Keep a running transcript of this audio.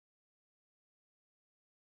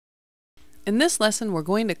In this lesson, we're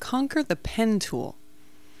going to conquer the pen tool.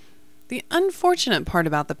 The unfortunate part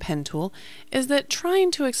about the pen tool is that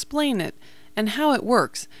trying to explain it and how it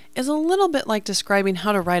works is a little bit like describing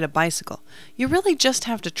how to ride a bicycle. You really just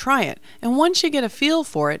have to try it, and once you get a feel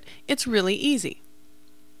for it, it's really easy.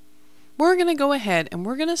 We're going to go ahead and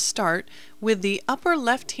we're going to start with the upper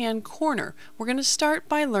left-hand corner. We're going to start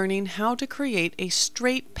by learning how to create a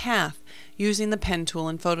straight path using the pen tool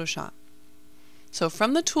in Photoshop. So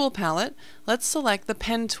from the tool palette, let's select the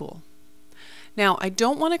pen tool. Now, I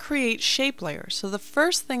don't want to create shape layers, so the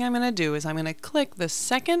first thing I'm going to do is I'm going to click the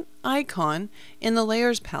second icon in the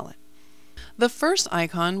layers palette. The first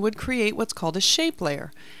icon would create what's called a shape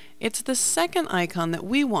layer. It's the second icon that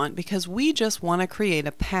we want because we just want to create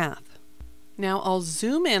a path. Now I'll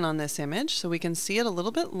zoom in on this image so we can see it a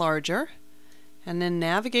little bit larger, and then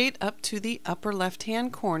navigate up to the upper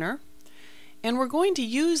left-hand corner, and we're going to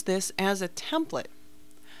use this as a template.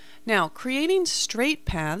 Now, creating straight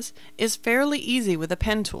paths is fairly easy with a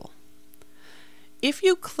pen tool. If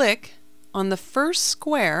you click on the first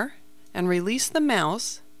square and release the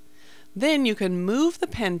mouse, then you can move the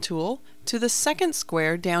pen tool to the second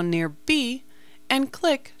square down near B and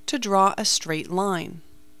click to draw a straight line.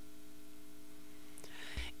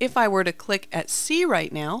 If I were to click at C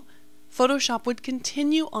right now, Photoshop would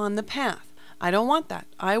continue on the path. I don't want that.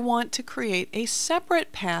 I want to create a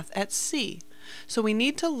separate path at C. So we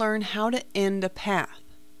need to learn how to end a path.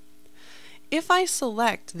 If I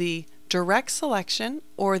select the Direct Selection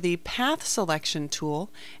or the Path Selection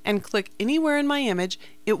tool and click anywhere in my image,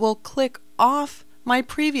 it will click off my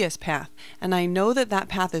previous path, and I know that that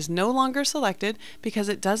path is no longer selected because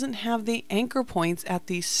it doesn't have the anchor points at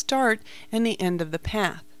the start and the end of the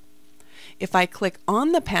path. If I click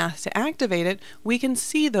on the path to activate it, we can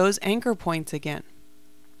see those anchor points again.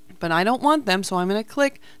 But I don't want them, so I'm going to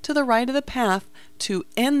click to the right of the path to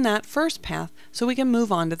end that first path so we can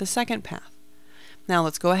move on to the second path. Now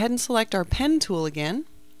let's go ahead and select our pen tool again,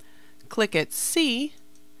 click at C,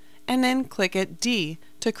 and then click at D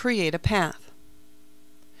to create a path.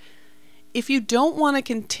 If you don't want to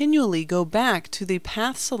continually go back to the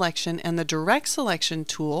Path Selection and the Direct Selection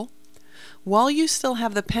tool, while you still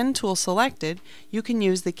have the pen tool selected, you can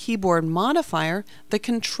use the keyboard modifier, the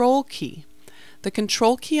Control key. The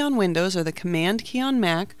Control key on Windows or the Command key on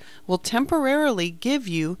Mac will temporarily give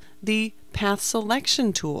you the path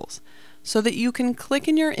selection tools so that you can click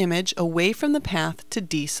in your image away from the path to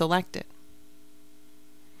deselect it.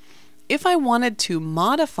 If I wanted to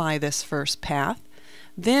modify this first path,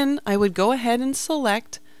 then I would go ahead and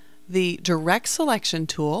select the Direct Selection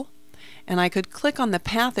tool, and I could click on the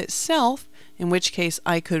path itself, in which case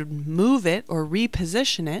I could move it or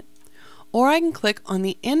reposition it, or I can click on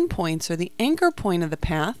the endpoints or the anchor point of the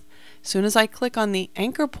path. As soon as I click on the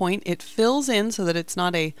anchor point, it fills in so that it's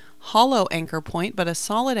not a hollow anchor point but a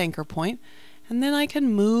solid anchor point, and then I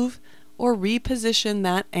can move or reposition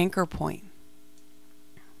that anchor point.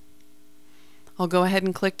 I'll go ahead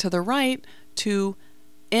and click to the right to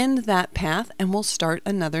end that path, and we'll start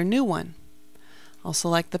another new one. I'll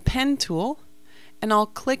select the pen tool and I'll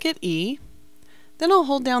click at E. Then I'll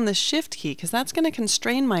hold down the Shift key because that's going to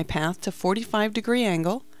constrain my path to 45-degree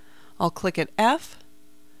angle. I'll click at F,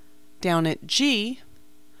 down at G,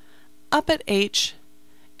 up at H,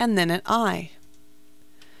 and then at I.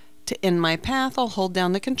 To end my path, I'll hold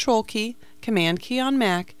down the Control key, Command key on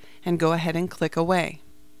Mac, and go ahead and click away.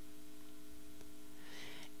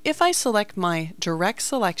 If I select my Direct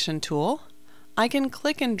Selection tool, I can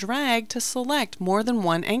click and drag to select more than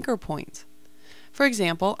one anchor point. For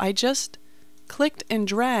example, I just clicked and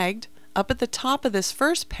dragged up at the top of this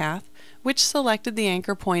first path, which selected the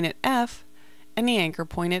anchor point at F and the anchor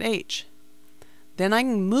point at H. Then I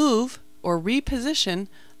can move or reposition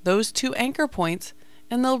those two anchor points,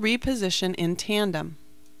 and they'll reposition in tandem.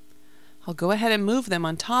 I'll go ahead and move them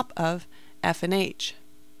on top of F and H.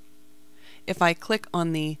 If I click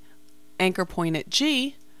on the anchor point at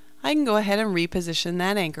G, I can go ahead and reposition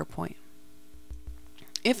that anchor point.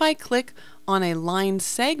 If I click on a line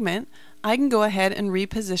segment, I can go ahead and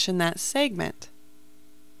reposition that segment.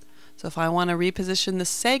 So if I want to reposition the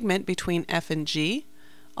segment between F and G,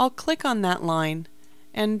 I'll click on that line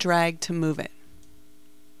and drag to move it.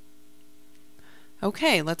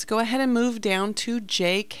 Okay, let's go ahead and move down to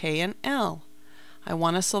J, K, and L. I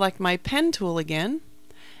want to select my pen tool again,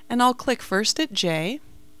 and I'll click first at J,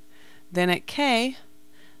 then at K,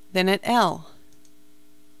 then at L.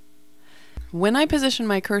 When I position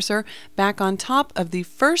my cursor back on top of the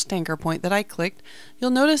first anchor point that I clicked,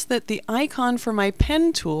 you'll notice that the icon for my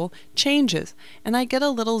pen tool changes, and I get a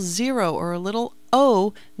little 0 or a little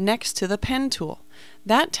O next to the pen tool.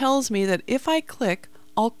 That tells me that if I click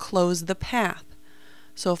I'll close the path.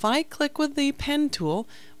 So if I click with the pen tool,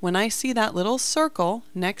 when I see that little circle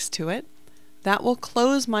next to it, that will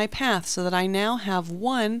close my path so that I now have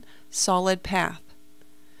one solid path.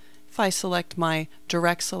 If I select my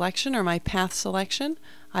direct selection or my path selection,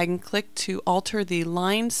 I can click to alter the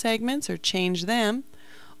line segments or change them,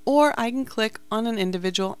 or I can click on an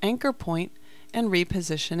individual anchor point and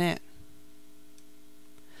reposition it.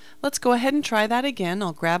 Let's go ahead and try that again.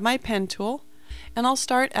 I'll grab my pen tool and I'll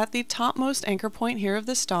start at the topmost anchor point here of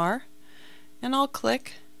the star, and I'll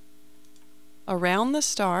click around the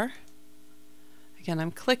star. Again,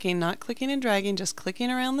 I'm clicking, not clicking and dragging, just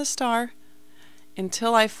clicking around the star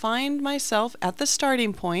until I find myself at the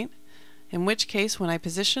starting point, in which case when I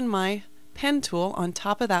position my pen tool on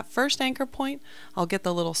top of that first anchor point, I'll get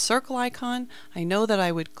the little circle icon. I know that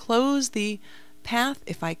I would close the path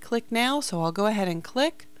if I click now, so I'll go ahead and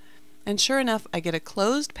click, and sure enough I get a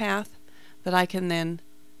closed path that I can then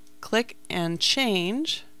click and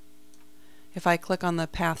change. If I click on the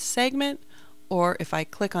path segment, or if I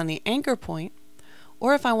click on the anchor point,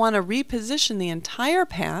 or if I want to reposition the entire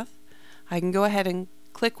path, I can go ahead and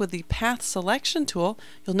click with the path selection tool.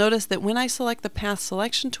 You'll notice that when I select the path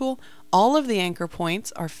selection tool, all of the anchor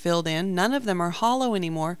points are filled in. None of them are hollow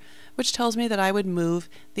anymore, which tells me that I would move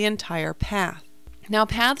the entire path. Now,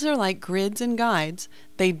 paths are like grids and guides.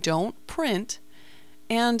 They don't print,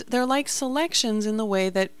 and they're like selections in the way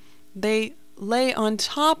that they lay on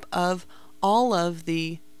top of all of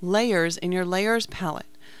the layers in your layers palette.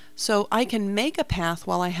 So I can make a path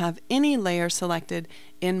while I have any layer selected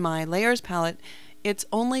in my layers palette. It's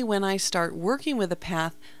only when I start working with a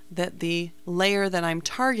path that the layer that I'm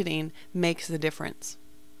targeting makes the difference.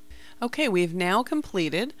 Okay, we've now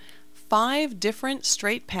completed 5 different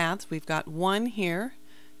straight paths. We've got 1 here,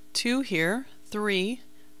 2 here, 3,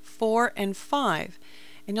 4, and 5.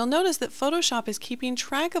 And you'll notice that Photoshop is keeping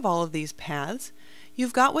track of all of these paths.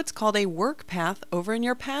 You've got what's called a work path over in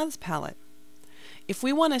your Paths palette. If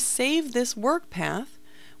we want to save this work path,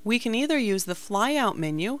 we can either use the flyout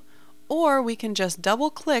menu, or we can just double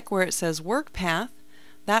click where it says Work Path.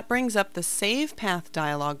 That brings up the Save Path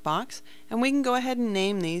dialog box, and we can go ahead and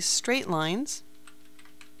name these straight lines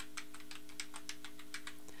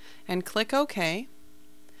and click OK.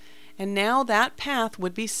 And now that path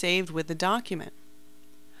would be saved with the document.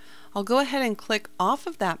 I'll go ahead and click off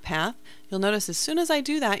of that path. You'll notice as soon as I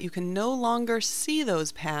do that, you can no longer see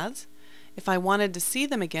those paths. If I wanted to see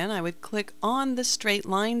them again, I would click on the Straight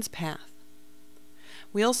Lines path.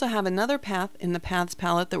 We also have another path in the Paths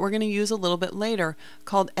palette that we're going to use a little bit later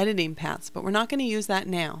called Editing Paths, but we're not going to use that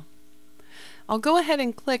now. I'll go ahead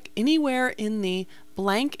and click anywhere in the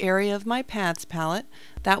blank area of my Paths palette.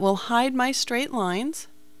 That will hide my straight lines,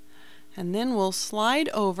 and then we'll slide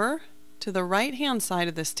over to the right-hand side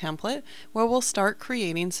of this template where we'll start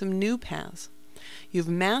creating some new paths. You've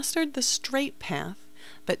mastered the straight path,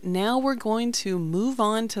 but now we're going to move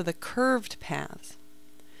on to the curved paths.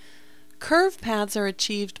 Curved paths are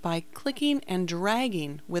achieved by clicking and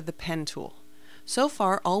dragging with the pen tool. So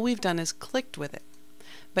far, all we've done is clicked with it.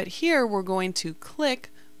 But here we're going to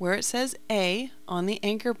click where it says A on the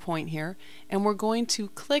anchor point here, and we're going to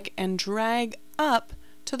click and drag up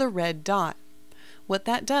to the red dot. What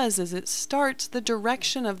that does is it starts the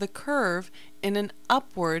direction of the curve in an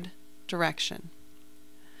upward direction.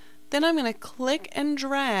 Then I'm going to click and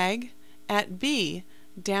drag at B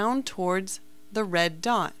down towards the red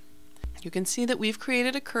dot. You can see that we've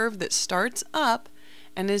created a curve that starts up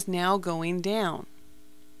and is now going down.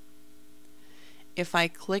 If I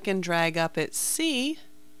click and drag up at C,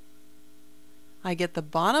 I get the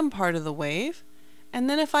bottom part of the wave, and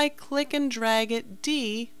then if I click and drag at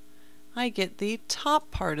D, I get the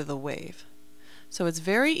top part of the wave. So it's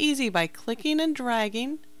very easy. By clicking and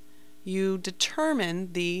dragging, you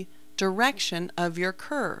determine the direction of your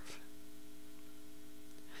curve.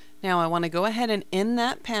 Now I want to go ahead and end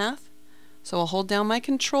that path, so I'll hold down my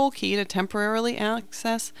Control key to temporarily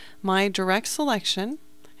access my direct selection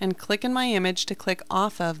and click in my image to click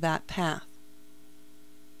off of that path.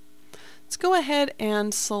 Let's go ahead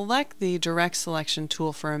and select the direct selection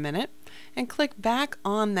tool for a minute and click back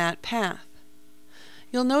on that path.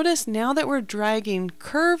 You'll notice now that we're dragging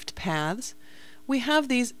curved paths, we have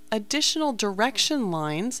these additional direction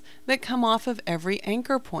lines that come off of every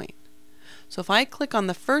anchor point. So if I click on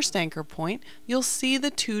the first anchor point, you'll see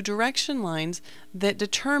the 2 direction lines that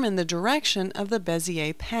determine the direction of the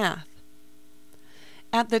Bezier path.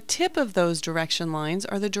 At the tip of those direction lines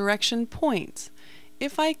are the direction points.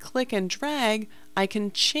 If I click and drag, I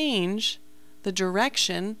can change the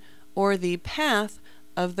direction or the path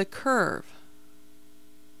of the curve.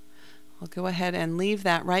 I'll go ahead and leave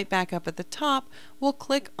that right back up at the top. We'll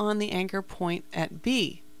click on the anchor point at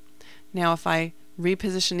B. Now if I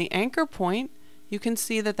reposition the anchor point, you can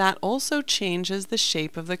see that that also changes the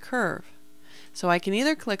shape of the curve. So I can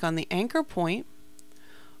either click on the anchor point,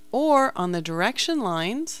 or on the direction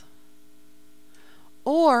lines,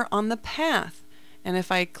 or on the path. And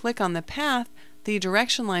if I click on the path, the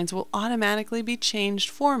direction lines will automatically be changed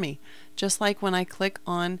for me, just like when I click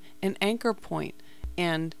on an anchor point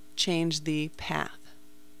and change the path.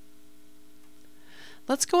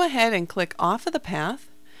 Let's go ahead and click off of the path,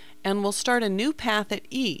 and we'll start a new path at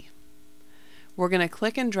E. We're going to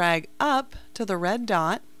click and drag up to the red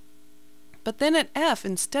dot, but then at F,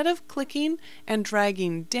 instead of clicking and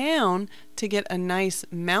dragging down to get a nice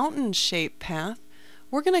mountain-shaped path,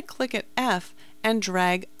 we're going to click at F and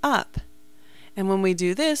drag up. And when we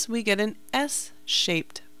do this, we get an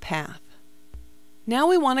S-shaped path. Now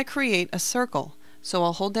we want to create a circle. So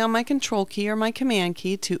I'll hold down my Control key or my Command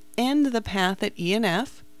key to end the path at E and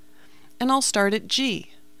F, and I'll start at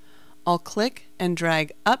G. I'll click and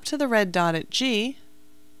drag up to the red dot at G,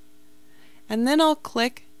 and then I'll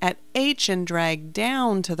click at H and drag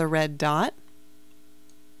down to the red dot.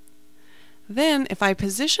 Then if I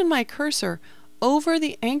position my cursor over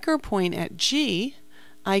the anchor point at G,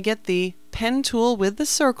 I get the pen tool with the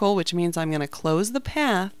circle, which means I'm going to close the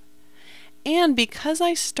path. And because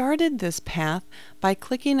I started this path by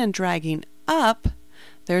clicking and dragging up,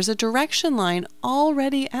 there's a direction line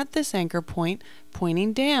already at this anchor point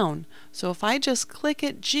pointing down. So if I just click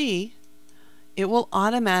at G, it will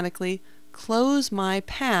automatically close my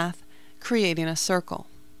path, creating a circle.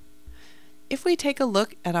 If we take a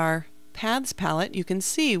look at our Paths palette, you can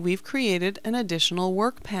see we've created an additional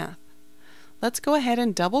work path. Let's go ahead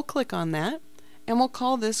and double click on that, and we'll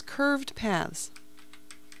call this Curved Paths.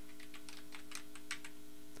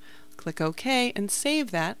 Click OK and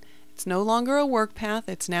save that. It's no longer a work path,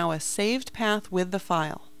 it's now a saved path with the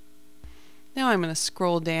file. Now I'm going to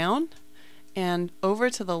scroll down and over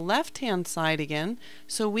to the left-hand side again,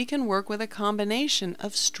 so we can work with a combination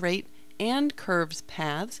of straight and curved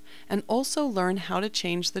paths, and also learn how to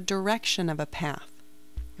change the direction of a path.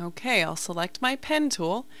 Okay, I'll select my pen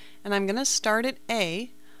tool, and I'm going to start at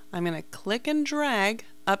A. I'm going to click and drag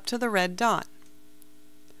up to the red dot.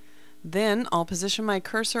 Then I'll position my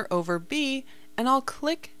cursor over B, and I'll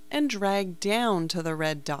click and drag down to the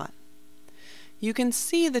red dot. You can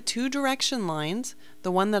see the two direction lines,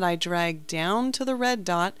 the one that I dragged down to the red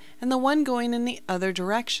dot and the one going in the other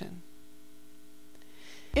direction.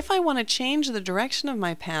 If I want to change the direction of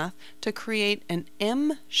my path to create an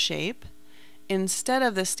M shape, instead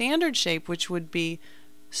of the standard shape, which would be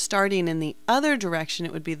starting in the other direction,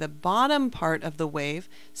 it would be the bottom part of the wave.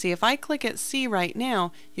 See, if I click at C right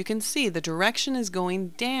now, you can see the direction is going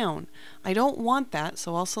down. I don't want that,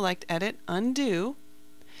 so I'll select Edit, Undo,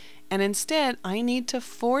 and instead I need to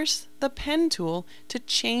force the pen tool to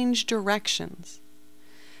change directions.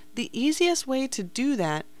 The easiest way to do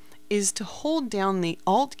that is to hold down the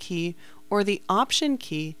Alt key or the Option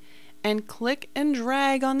key and click and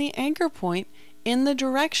drag on the anchor point in the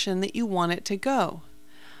direction that you want it to go.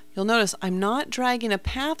 You'll notice I'm not dragging a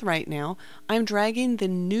path right now, I'm dragging the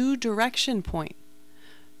new direction point.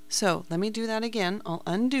 So let me do that again. I'll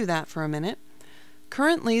undo that for a minute.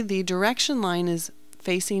 Currently the direction line is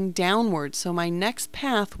facing downward, so my next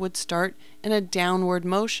path would start in a downward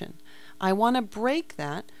motion. I want to break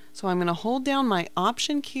that, so I'm going to hold down my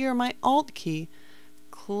Option key or my Alt key,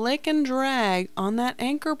 click and drag on that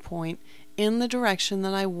anchor point in the direction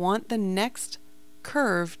that I want the next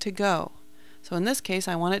curve to go. So in this case,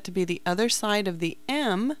 I want it to be the other side of the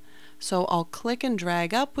M, so I'll click and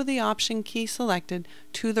drag up with the Option key selected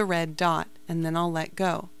to the red dot, and then I'll let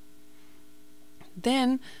go.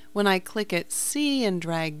 Then, when I click at C and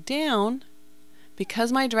drag down,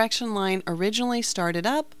 because my direction line originally started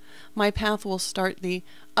up, my path will start the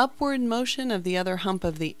upward motion of the other hump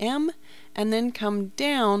of the M, and then come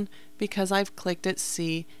down because I've clicked at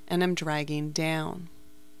C and am dragging down.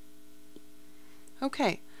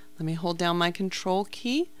 Okay. Let me hold down my Control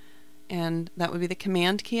key, and that would be the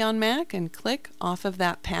Command key on Mac, and click off of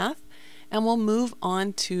that path, and we'll move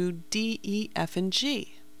on to D, E, F, and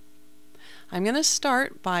G. I'm going to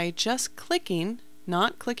start by just clicking,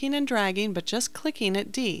 not clicking and dragging, but just clicking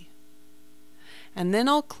at D. And then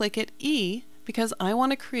I'll click at E because I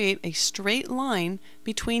want to create a straight line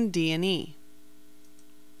between D and E.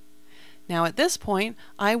 Now at this point,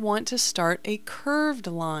 I want to start a curved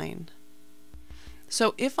line.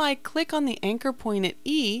 So if I click on the anchor point at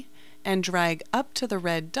E and drag up to the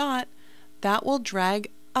red dot, that will drag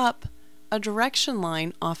up a direction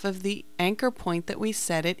line off of the anchor point that we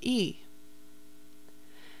set at E.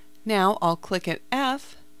 Now I'll click at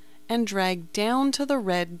F and drag down to the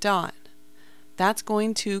red dot. That's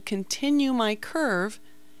going to continue my curve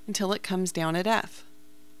until it comes down at F.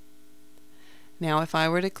 Now if I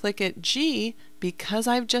were to click at G, because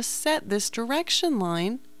I've just set this direction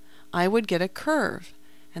line, I would get a curve,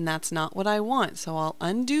 and that's not what I want, so I'll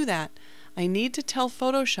undo that. I need to tell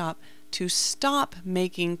Photoshop to stop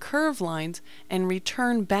making curve lines and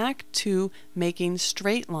return back to making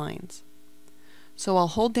straight lines. So I'll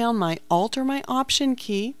hold down my Alt or my Option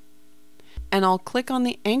key, and I'll click on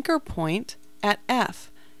the anchor point at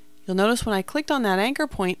F. You'll notice when I clicked on that anchor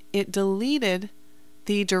point, it deleted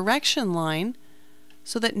the direction line,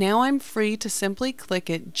 so that now I'm free to simply click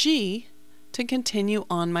at G to continue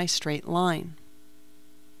on my straight line.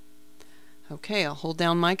 Okay, I'll hold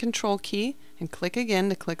down my Control key and click again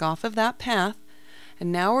to click off of that path.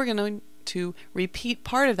 And now we're going to repeat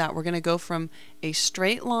part of that. We're going to go from a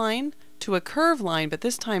straight line to a curved line, but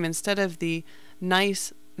this time instead of the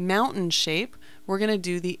nice mountain shape, we're going to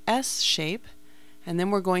do the S shape, and then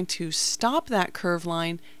we're going to stop that curved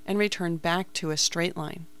line and return back to a straight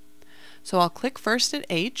line. So I'll click first at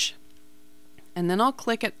H, and then I'll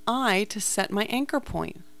click at I to set my anchor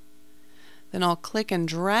point. Then I'll click and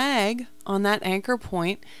drag on that anchor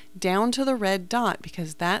point down to the red dot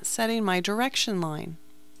because that's setting my direction line.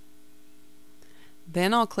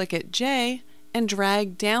 Then I'll click at J and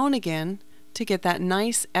drag down again to get that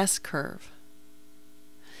nice S curve.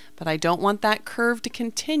 But I don't want that curve to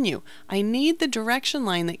continue. I need the direction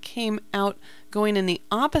line that came out going in the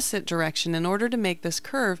opposite direction in order to make this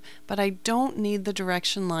curve, but I don't need the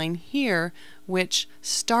direction line here which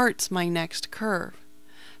starts my next curve.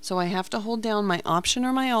 So I have to hold down my Option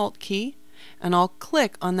or my Alt key, and I'll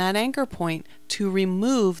click on that anchor point to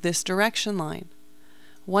remove this direction line.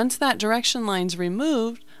 Once that direction line's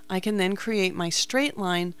removed, I can then create my straight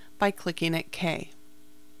line by clicking at K.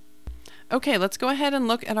 Okay, let's go ahead and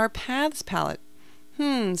look at our Paths palette.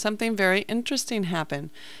 Something very interesting happened.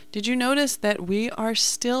 Did you notice that we are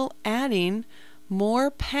still adding more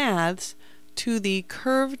paths to the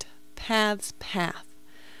Curved Paths path?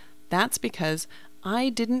 That's because I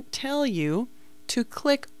didn't tell you to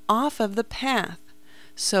click off of the path.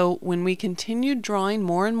 So when we continued drawing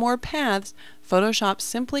more and more paths, Photoshop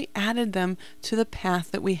simply added them to the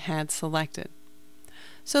path that we had selected.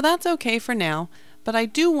 So that's okay for now, but I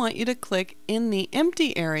do want you to click in the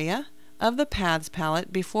empty area of the Paths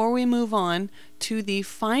palette before we move on to the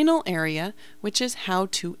final area, which is how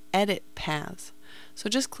to edit paths. So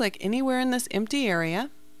just click anywhere in this empty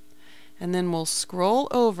area, and then we'll scroll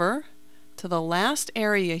over to the last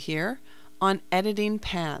area here on editing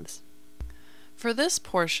paths. For this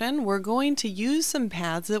portion, we're going to use some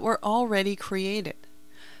paths that were already created.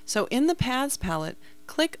 So in the Paths palette,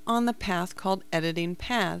 click on the path called Editing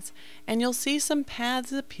Paths, and you'll see some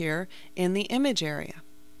paths appear in the image area.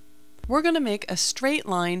 We're going to make a straight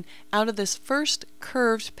line out of this first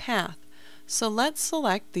curved path. So let's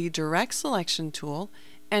select the Direct Selection tool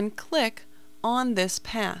and click on this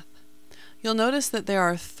path. You'll notice that there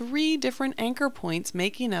are 3 different anchor points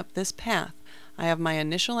making up this path. I have my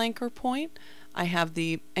initial anchor point, I have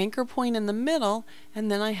the anchor point in the middle, and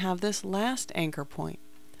then I have this last anchor point.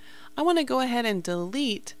 I want to go ahead and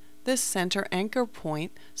delete this center anchor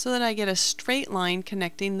point so that I get a straight line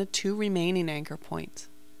connecting the 2 remaining anchor points.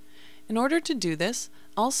 In order to do this,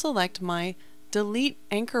 I'll select my Delete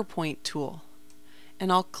Anchor Point tool,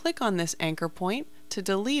 and I'll click on this anchor point to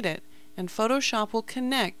delete it, and Photoshop will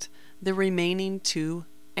connect the remaining 2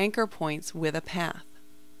 anchor points with a path.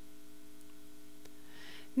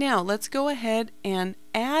 Now let's go ahead and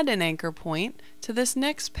add an anchor point to this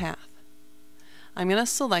next path. I'm going to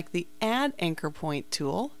select the Add Anchor Point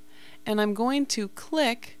tool, and I'm going to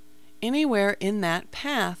click anywhere in that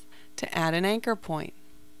path to add an anchor point.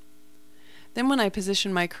 Then when I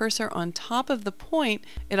position my cursor on top of the point,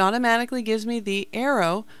 it automatically gives me the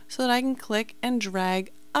arrow so that I can click and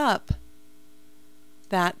drag up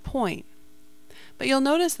that point. But you'll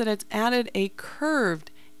notice that it's added a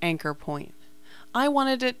curved anchor point. I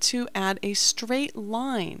wanted it to add a straight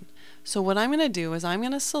line. So what I'm going to do is I'm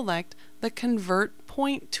going to select the Convert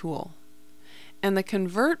Point tool. And the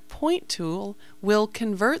Convert Point tool will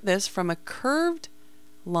convert this from a curved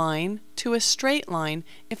line to a straight line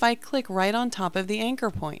if I click right on top of the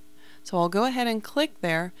anchor point. So I'll go ahead and click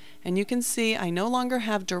there, and you can see I no longer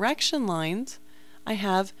have direction lines, I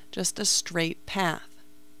have just a straight path.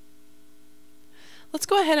 Let's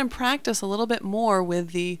go ahead and practice a little bit more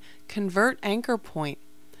with the Convert Anchor Point.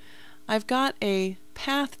 I've got a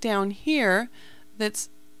path down here that's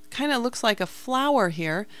kind of looks like a flower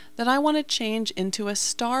here that I want to change into a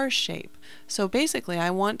star shape. So basically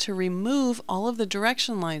I want to remove all of the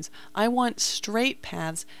direction lines. I want straight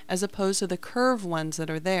paths as opposed to the curved ones that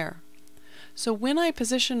are there. So when I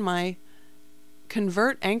position my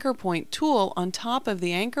Convert Anchor Point tool on top of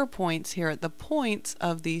the anchor points here at the points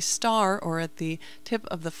of the star or at the tip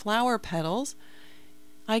of the flower petals,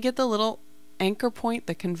 I get the little anchor point,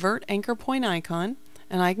 the Convert Anchor Point icon,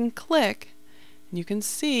 and I can click, and you can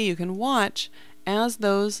see, you can watch as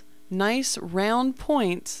those nice round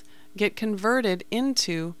points get converted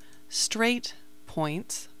into straight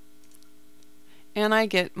points, and I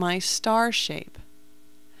get my star shape.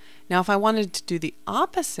 Now if I wanted to do the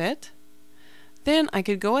opposite, then I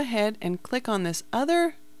could go ahead and click on this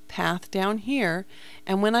other path down here,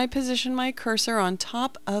 and when I position my cursor on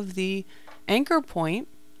top of the anchor point,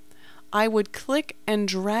 I would click and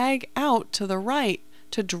drag out to the right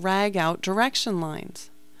to drag out direction lines.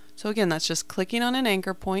 So again, that's just clicking on an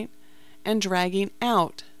anchor point and dragging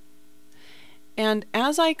out. And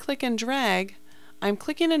as I click and drag, I'm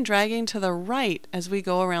clicking and dragging to the right as we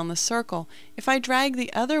go around the circle. If I drag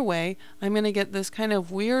the other way, I'm going to get this kind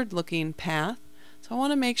of weird looking path. So I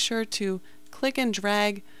want to make sure to click and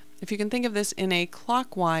drag, if you can think of this in a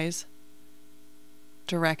clockwise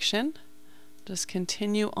direction. Just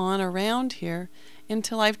continue on around here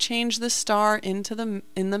until I've changed the star in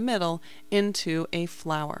the middle into a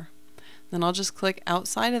flower. Then I'll just click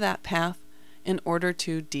outside of that path in order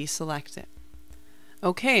to deselect it.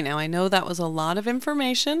 Okay, now I know that was a lot of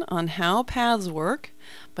information on how paths work,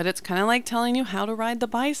 but it's kind of like telling you how to ride the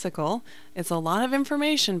bicycle. It's a lot of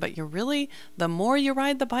information, but the more you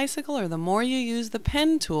ride the bicycle or the more you use the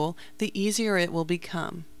pen tool, the easier it will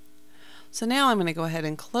become. So now I'm going to go ahead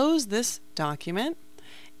and close this document,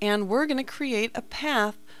 and we're going to create a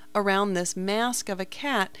path around this mask of a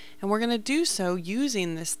cat, and we're going to do so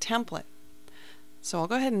using this template. So I'll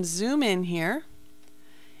go ahead and zoom in here,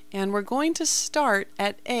 and we're going to start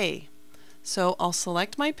at A. So I'll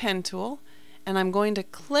select my pen tool, and I'm going to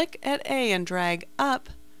click at A and drag up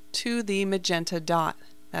to the magenta dot.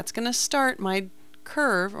 That's going to start my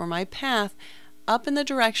curve or my path up in the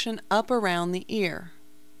direction up around the ear.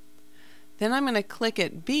 Then I'm going to click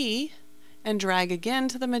at B and drag again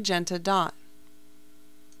to the magenta dot.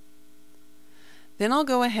 Then I'll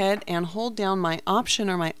go ahead and hold down my Option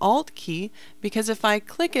or my Alt key, because if I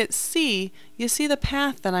click at C, you see the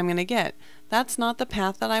path that I'm going to get. That's not the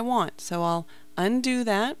path that I want. So I'll undo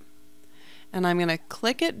that, and I'm going to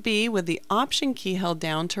click at B with the Option key held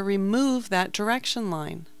down to remove that direction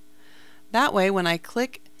line. That way, when I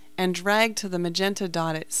click and drag to the magenta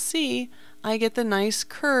dot at C, I get the nice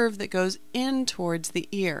curve that goes in towards the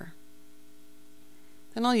ear.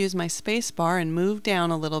 Then I'll use my space bar and move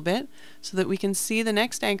down a little bit so that we can see the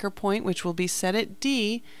next anchor point, which will be set at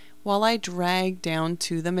D, while I drag down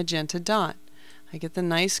to the magenta dot. I get the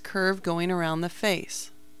nice curve going around the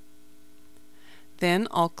face. Then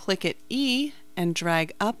I'll click at E and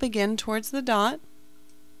drag up again towards the dot.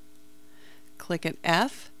 Click at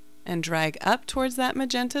F and drag up towards that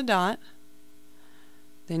magenta dot.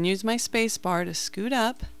 Then use my space bar to scoot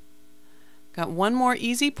up. Got one more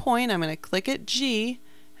easy point. I'm going to click at G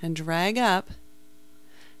and drag up.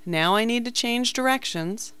 Now I need to change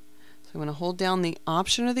directions. So I'm going to hold down the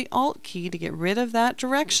Option or the Alt key to get rid of that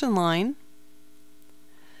direction line.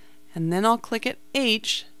 And then I'll click at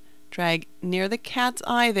H, drag near the cat's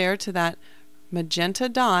eye there to that magenta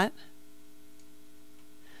dot.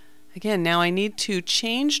 Again, now I need to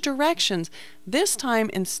change directions. This time,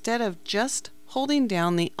 instead of just holding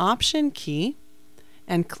down the Option key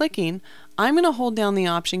and clicking, I'm going to hold down the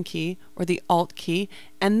Option key or the Alt key,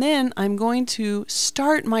 and then I'm going to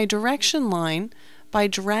start my direction line by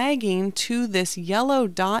dragging to this yellow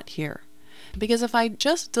dot here. Because if I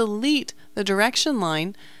just delete the direction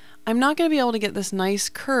line, I'm not going to be able to get this nice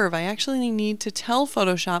curve. I actually need to tell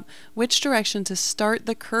Photoshop which direction to start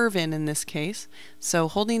the curve in this case. So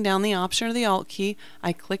holding down the Option or the Alt key,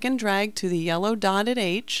 I click and drag to the yellow dot at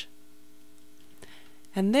H,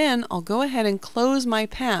 and then I'll go ahead and close my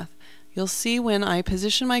path. You'll see when I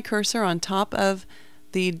position my cursor on top of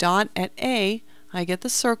the dot at A, I get the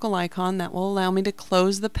circle icon that will allow me to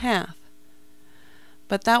close the path.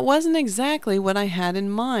 But that wasn't exactly what I had in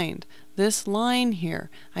mind. This line here,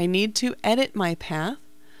 I need to edit my path,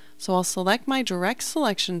 so I'll select my Direct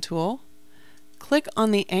Selection tool, click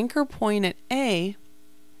on the anchor point at A,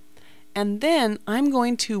 and then I'm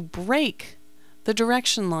going to break the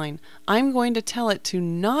direction line. I'm going to tell it to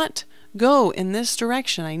not go in this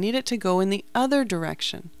direction. I need it to go in the other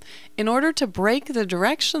direction. In order to break the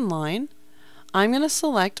direction line, I'm going to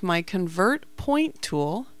select my Convert Point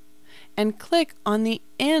tool, and click on the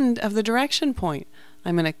end of the direction point.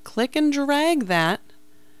 I'm going to click and drag that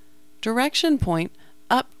direction point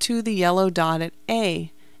up to the yellow dot at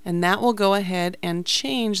A, and that will go ahead and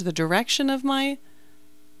change the direction of my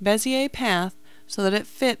Bezier path so that it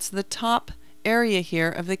fits the top area here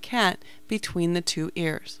of the cat between the two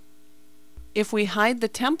ears. If we hide the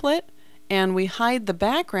template and we hide the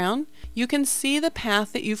background, you can see the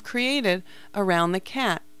path that you've created around the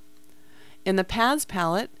cat. In the Paths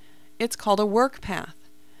palette, it's called a work path.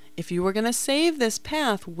 If you were going to save this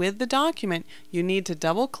path with the document, you need to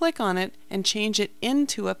double click on it and change it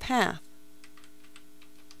into a path.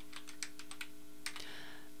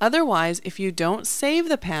 Otherwise, if you don't save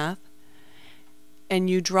the path and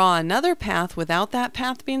you draw another path without that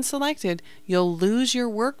path being selected, you'll lose your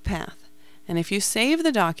work path. And if you save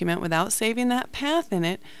the document without saving that path in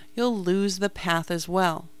it, you'll lose the path as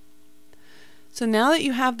well. So now that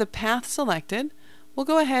you have the path selected, we'll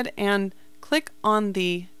go ahead and click on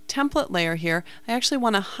the template layer here. I actually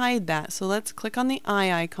want to hide that, so let's click on the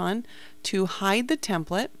eye icon to hide the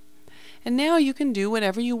template. And now you can do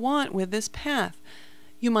whatever you want with this path.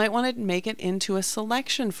 You might want to make it into a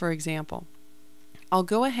selection, for example. I'll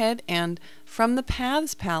go ahead and from the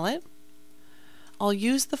Paths palette, I'll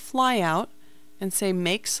use the flyout and say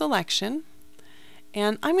Make Selection,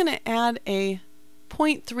 and I'm going to add a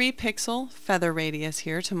 0.3 pixel feather radius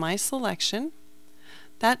here to my selection.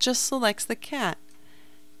 That just selects the cat.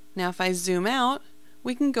 Now if I zoom out,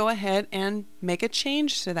 we can go ahead and make a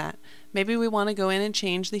change to that. Maybe we want to go in and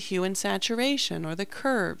change the hue and saturation or the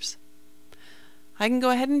curves. I can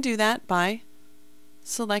go ahead and do that by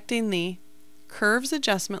selecting the Curves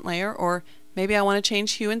Adjustment layer, or maybe I want to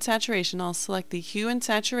change hue and saturation. I'll select the Hue and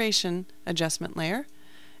Saturation Adjustment layer,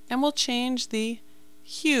 and we'll change the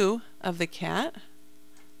hue of the cat.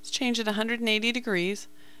 Let's change it 180 degrees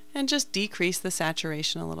and just decrease the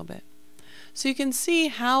saturation a little bit. So you can see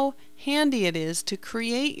how handy it is to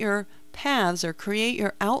create your paths or create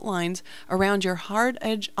your outlines around your hard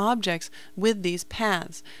edge objects with these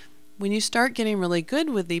paths. When you start getting really good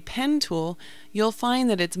with the pen tool, you'll find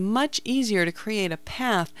that it's much easier to create a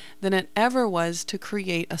path than it ever was to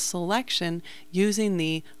create a selection using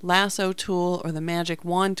the lasso tool or the magic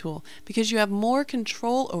wand tool, because you have more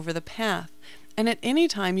control over the path. And at any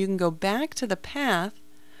time you can go back to the path.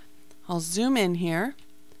 I'll zoom in here,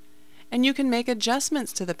 and you can make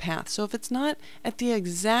adjustments to the path. So if it's not at the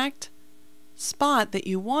exact spot that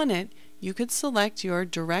you want it, you could select your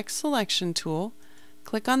Direct Selection tool,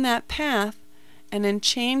 click on that path, and then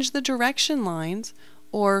change the direction lines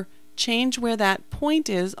or change where that point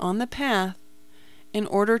is on the path in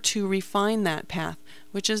order to refine that path,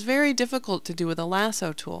 which is very difficult to do with a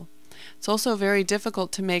lasso tool. It's also very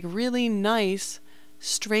difficult to make really nice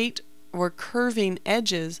straight or curving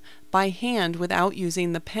edges by hand without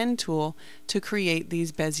using the pen tool to create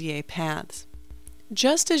these Bezier paths.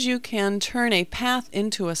 Just as you can turn a path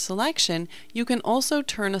into a selection, you can also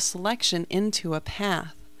turn a selection into a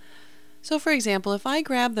path. So for example, if I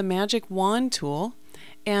grab the Magic Wand tool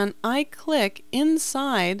and I click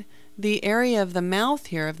inside the area of the mouth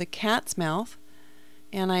here, of the cat's mouth,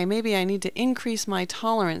 and maybe I need to increase my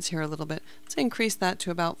tolerance here a little bit. Let's increase that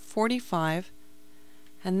to about 45,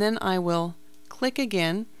 and then I will click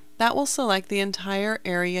again. That will select the entire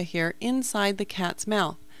area here inside the cat's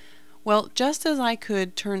mouth. Well, just as I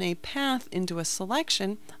could turn a path into a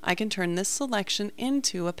selection, I can turn this selection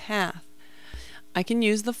into a path. I can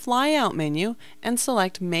use the flyout menu and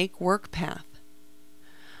select Make Work Path.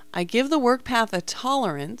 I give the work path a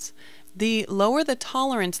tolerance. The lower the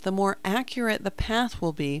tolerance, the more accurate the path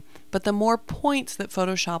will be, but the more points that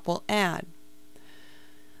Photoshop will add.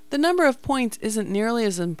 The number of points isn't nearly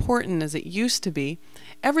as important as it used to be.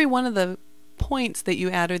 Every one of the points that you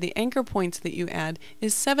add, or the anchor points that you add,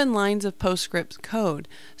 is 7 lines of PostScript code.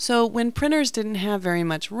 So when printers didn't have very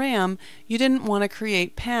much RAM, you didn't want to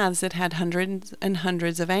create paths that had hundreds and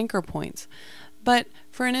hundreds of anchor points. But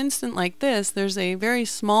for an instant like this, there's a very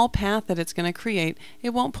small path that it's going to create. It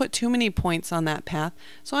won't put too many points on that path.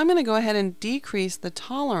 So I'm going to go ahead and decrease the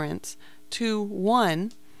tolerance to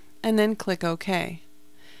 1 and then click OK.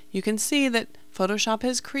 You can see that Photoshop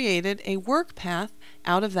has created a work path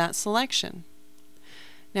out of that selection.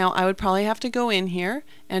 Now I would probably have to go in here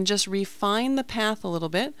and just refine the path a little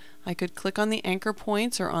bit. I could click on the anchor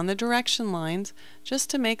points or on the direction lines just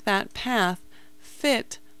to make that path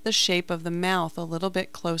fit the shape of the mouth a little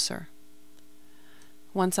bit closer.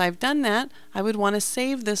 Once I've done that, I would want to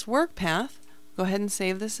save this work path. Go ahead and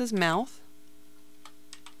save this as mouth.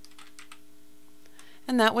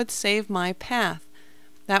 And that would save my path.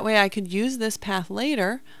 That way I could use this path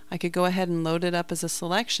later. I could go ahead and load it up as a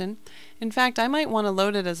selection. In fact, I might want to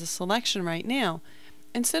load it as a selection right now.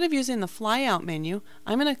 Instead of using the flyout menu,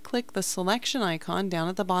 I'm going to click the selection icon down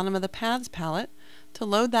at the bottom of the Paths palette to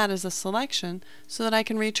load that as a selection so that I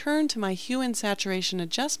can return to my hue and saturation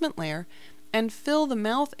adjustment layer and fill the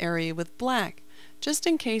mouth area with black, just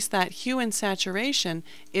in case that hue and saturation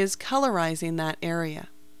is colorizing that area.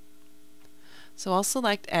 So I'll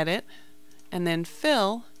select Edit and then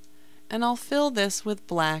Fill, and I'll fill this with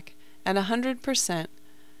black at 100%.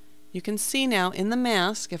 You can see now in the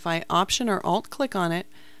mask, if I Option or Alt click on it,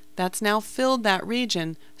 that's now filled that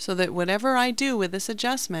region so that whatever I do with this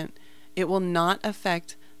adjustment, it will not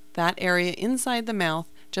affect that area inside the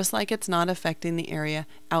mouth, just like it's not affecting the area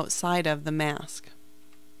outside of the mask.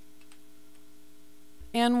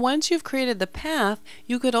 And once you've created the path,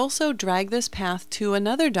 you could also drag this path to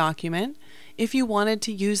another document if you wanted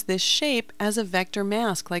to use this shape as a vector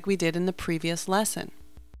mask like we did in the previous lesson.